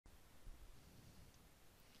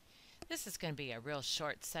This is going to be a real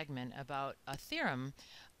short segment about a theorem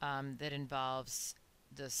that involves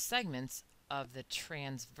the segments of the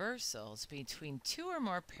transversals between two or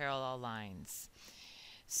more parallel lines.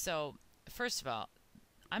 So first of all,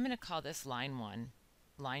 I'm going to call this line 1,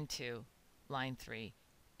 line 2, line 3,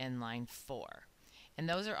 and line 4. And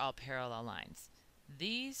those are all parallel lines.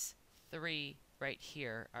 These three right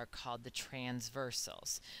here are called the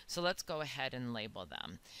transversals. So let's go ahead and label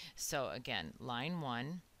them. So again, line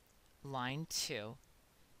 1, line 2,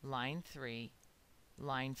 line 3,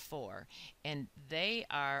 line 4, and they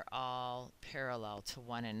are all parallel to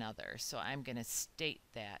one another. So I'm going to state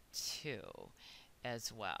that too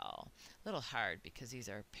as well. A little hard because these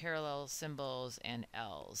are parallel symbols and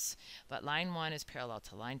L's. But line 1 is parallel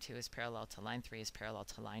to line 2, is parallel to line 3, is parallel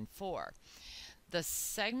to line 4. The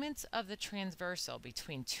segments of the transversal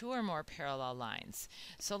between two or more parallel lines.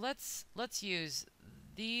 So let's use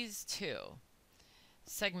these two.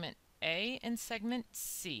 Segment A and segment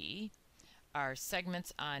C are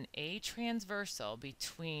segments on a transversal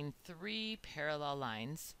between three parallel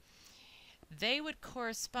lines. They would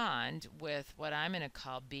correspond with what I'm going to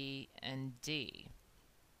call B and D.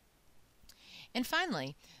 And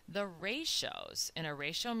finally, the ratios, and a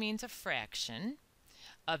ratio means a fraction,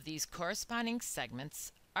 of these corresponding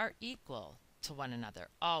segments are equal to one another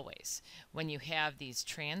always when you have these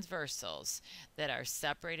transversals that are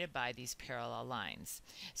separated by these parallel lines.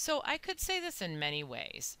 So I could say this in many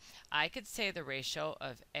ways. I could say the ratio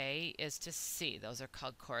of A is to C, those are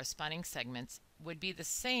called corresponding segments, would be the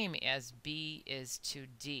same as B is to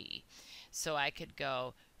D. So I could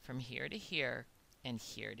go from here to here and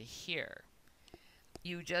here to here.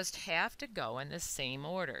 You just have to go in the same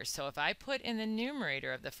order. So if I put in the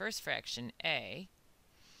numerator of the first fraction A,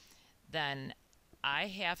 then I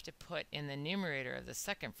have to put in the numerator of the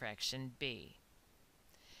second fraction B.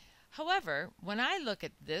 However, when I look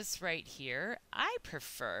at this right here, I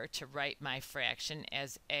prefer to write my fraction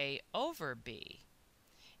as A over B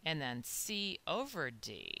and then C over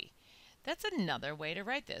D. That's another way to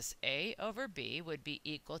write this. A over B would be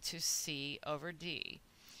equal to C over D.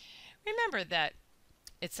 Remember that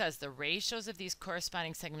it says the ratios of these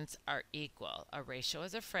corresponding segments are equal. A ratio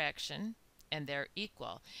is a fraction, and they're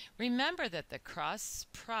equal. Remember that the cross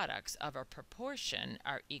products of a proportion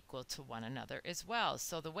are equal to one another as well.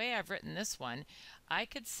 So the way I've written this one, I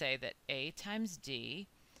could say that A times D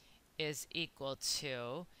is equal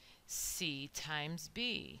to C times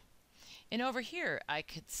B. And over here, I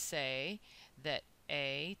could say that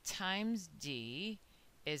A times D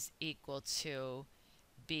is equal to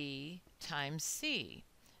B times C.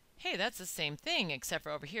 Hey, that's the same thing, except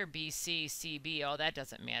for over here, BC, CB, oh, that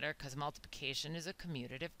doesn't matter because multiplication is a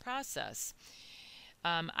commutative process.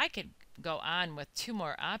 I could go on with two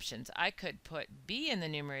more options. I could put B in the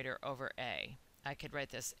numerator over A. I could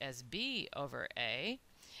write this as B over A,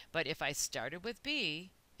 but if I started with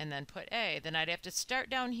B and then put A, then I'd have to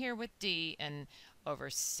start down here with D and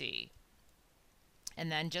over C.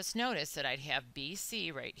 And then just notice that I'd have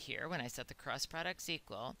BC right here when I set the cross products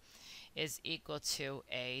equal is equal to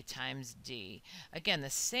A times D. Again, the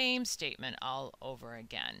same statement all over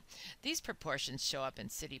again. These proportions show up in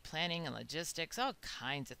city planning and logistics, all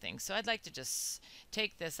kinds of things. So I'd like to just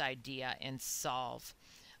take this idea and solve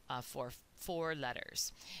for 4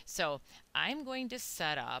 letters. So I'm going to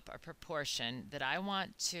set up a proportion that I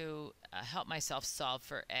want to help myself solve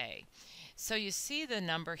for A. So you see the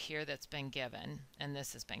number here that's been given, and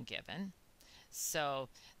this has been given. So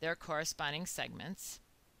they're corresponding segments.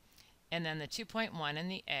 And then the 2.1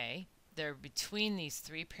 and the A, they're between these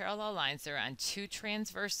 3 parallel lines. They're on 2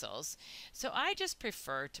 transversals. So I just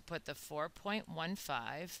prefer to put the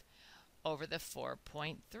 4.15 over the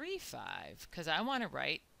 4.35 because I want to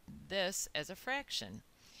write this as a fraction.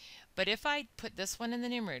 But if I put this one in the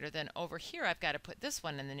numerator, then over here I've got to put this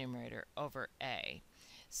one in the numerator over A.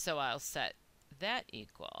 So I'll set that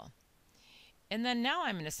equal. And then now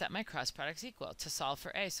I'm going to set my cross products equal to solve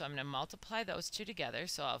for A. So I'm going to multiply those two together.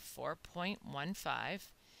 So I'll have 4.15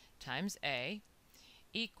 times A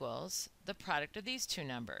equals the product of these two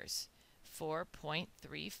numbers,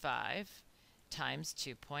 4.35 times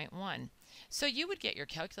 2.1. So you would get your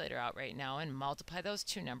calculator out right now and multiply those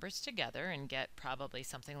two numbers together and get probably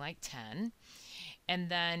something like 10. And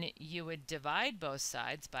then you would divide both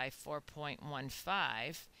sides by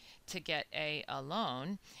 4.15 to get A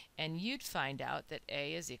alone, and you'd find out that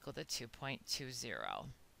A is equal to 2.20.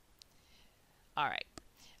 All right,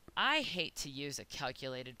 I hate to use a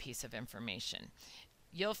calculated piece of information.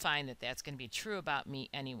 you'll find that that's going to be true about me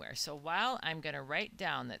anywhere. So while I'm going to write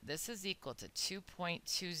down that this is equal to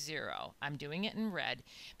 2.20, I'm doing it in red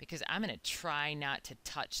because I'm going to try not to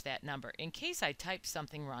touch that number in case I type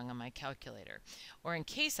something wrong on my calculator, or in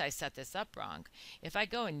case I set this up wrong. If I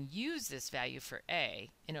go and use this value for A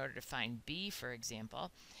in order to find B, for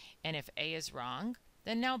example, and if A is wrong,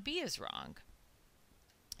 then now B is wrong.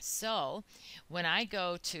 So when I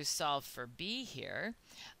go to solve for B here,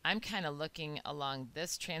 I'm kind of looking along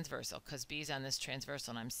this transversal because B is on this transversal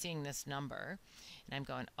and I'm seeing this number and I'm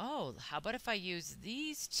going, oh, how about if I use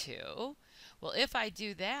these two? Well, if I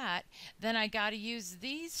do that, then I got to use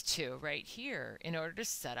these two right here in order to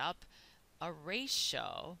set up a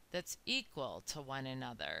ratio that's equal to one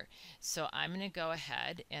another. So I'm going to go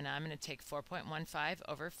ahead and I'm going to take 4.15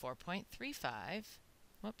 over 4.35.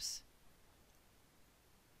 Whoops.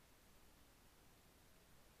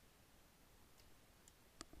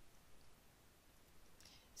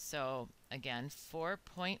 So again,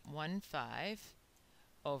 4.15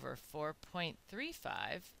 over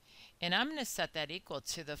 4.35, and I'm going to set that equal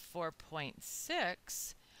to the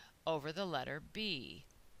 4.6 over the letter B.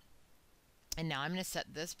 And now I'm going to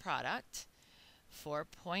set this product,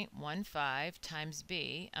 4.15 times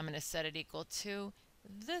B, I'm going to set it equal to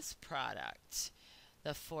this product, the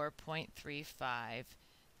 4.35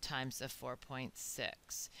 times the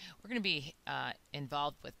 4.6. We're going to be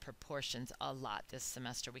involved with proportions a lot this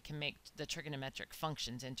semester. We can make the trigonometric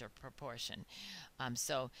functions into proportion.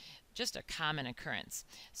 So just a common occurrence.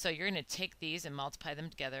 So you're going to take these and multiply them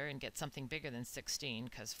together and get something bigger than 16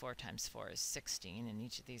 because 4 times 4 is 16 and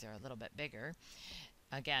each of these are a little bit bigger.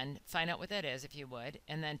 Again, find out what that is if you would,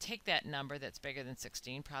 and then take that number that's bigger than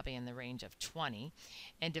 16, probably in the range of 20,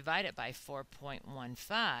 and divide it by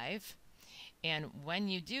 4.15. And when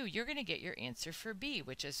you do, you're going to get your answer for B,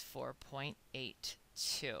 which is 4.82.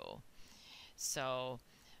 So,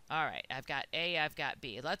 all right, I've got A, I've got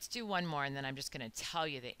B. Let's do one more, and then I'm just going to tell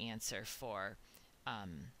you the answer for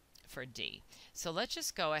D. So let's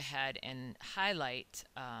just go ahead and highlight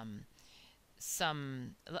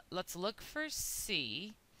let's look for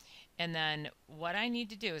C. And then what I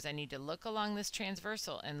need to do is I need to look along this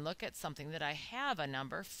transversal and look at something that I have a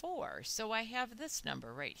number for. So I have this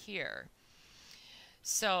number right here.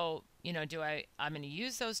 So, you know, I'm going to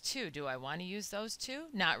use those two. Do I want to use those two?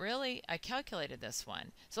 Not really. I calculated this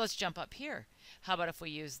one. So let's jump up here. How about if we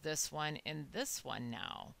use this one and this one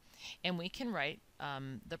now? And we can write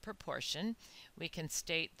the proportion. We can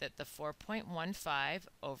state that the 4.15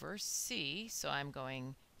 over C, so I'm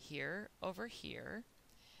going here over here,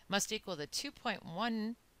 must equal the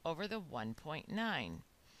 2.1 over the 1.9.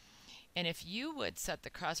 And if you would set the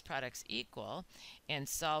cross products equal and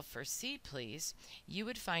solve for C, please, you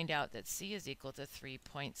would find out that C is equal to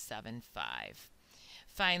 3.75.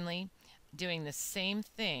 Finally, doing the same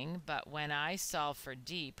thing, but when I solve for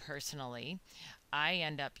D personally, I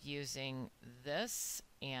end up using this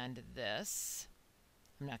and this.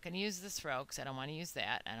 I'm not going to use this row because I don't want to use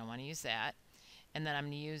that. I don't want to use that. And then I'm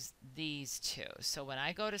going to use these two. So when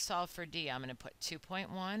I go to solve for D, I'm going to put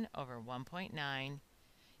 2.1 over 1.9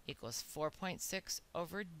 equals 4.6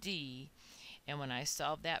 over D. And when I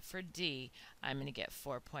solve that for D, I'm going to get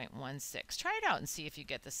 4.16. Try it out and see if you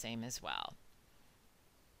get the same as well.